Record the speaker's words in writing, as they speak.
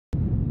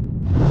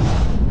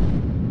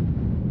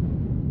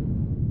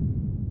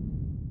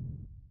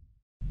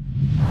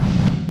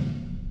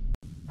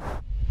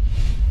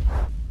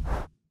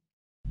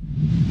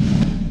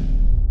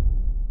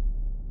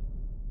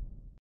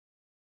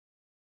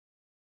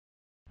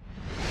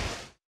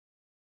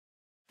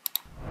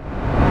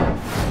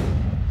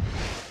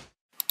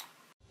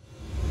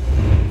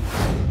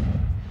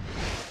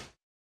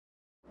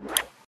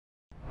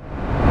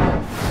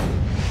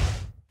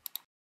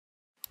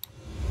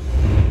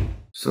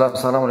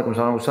Assalamualaikum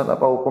warahmatullahi wabarakatuh. Ustaz,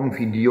 apa hukum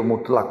video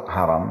mutlak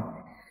haram?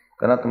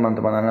 Karena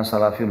teman-teman anak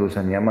salafi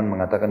lulusan Yaman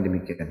mengatakan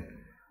demikian.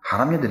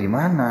 Haramnya dari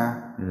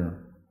mana? Gitu.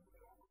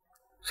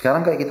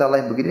 Sekarang kayak kita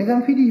live begini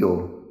kan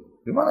video.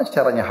 Gimana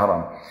caranya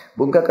haram?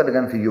 Bukankah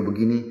dengan video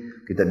begini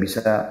kita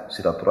bisa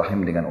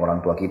silaturahim dengan orang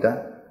tua kita?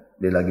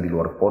 Dia lagi di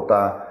luar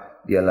kota,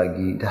 dia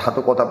lagi di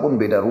satu kota pun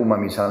beda rumah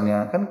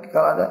misalnya. Kan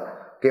kalau ada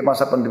kayak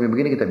masa pandemi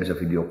begini kita bisa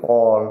video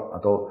call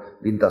atau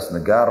lintas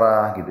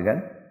negara gitu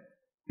kan.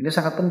 Ini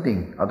sangat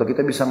penting. Atau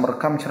kita bisa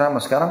merekam ceramah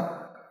sekarang.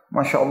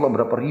 Masya Allah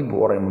berapa ribu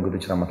orang yang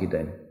mengikuti ceramah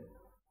kita ini.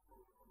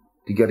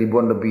 3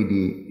 ribuan lebih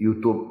di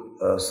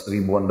YouTube,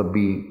 1000-an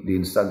lebih di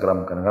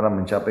Instagram.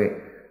 Kadang-kadang mencapai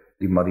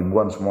 5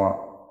 ribuan semua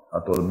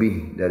atau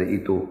lebih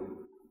dari itu.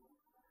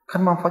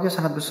 Kan manfaatnya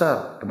sangat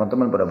besar.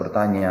 Teman-teman pada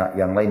bertanya,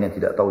 yang lain yang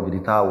tidak tahu jadi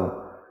tahu.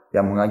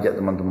 Yang mengajak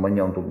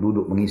teman-temannya untuk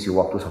duduk mengisi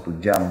waktu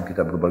 1 jam.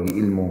 Kita berbagi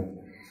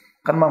ilmu.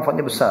 Kan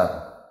manfaatnya besar.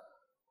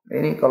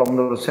 Ini kalau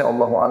menurut saya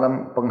Allahu alam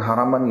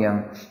pengharaman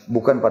yang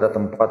bukan pada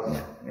tempatnya,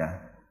 ya.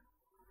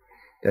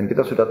 Dan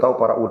kita sudah tahu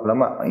para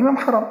ulama imam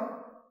haram.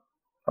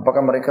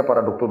 Apakah mereka para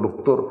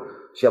dokter-dokter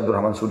Syekh Abdul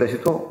Rahman Sudais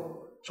itu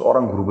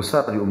seorang guru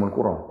besar di Ummul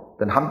Qura,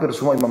 dan hampir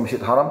semua imam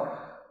masjid haram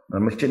dan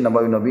Masjid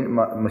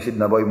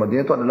Nabawi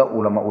Madinah itu adalah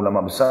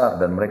ulama-ulama besar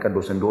dan mereka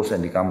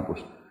dosen-dosen di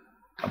kampus.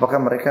 Apakah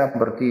mereka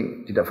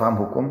berarti tidak paham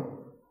hukum?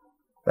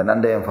 Dan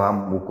Anda yang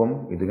paham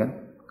hukum, gitu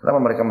kan? Kenapa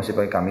mereka masih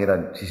pakai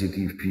kamera,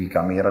 CCTV,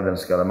 kamera dan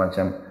segala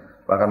macam.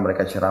 Bahkan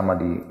mereka ceramah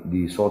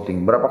di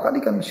shooting. Berapa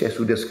kali kan Syekh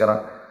Sudais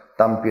sekarang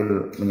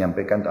tampil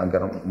menyampaikan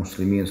agar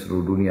muslimin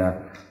seluruh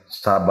dunia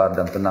sabar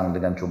dan tenang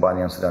dengan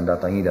cobaan yang sedang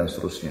datangi dan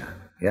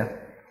seterusnya. Ya,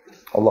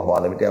 Allahu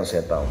a'lam, itu yang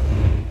saya tahu.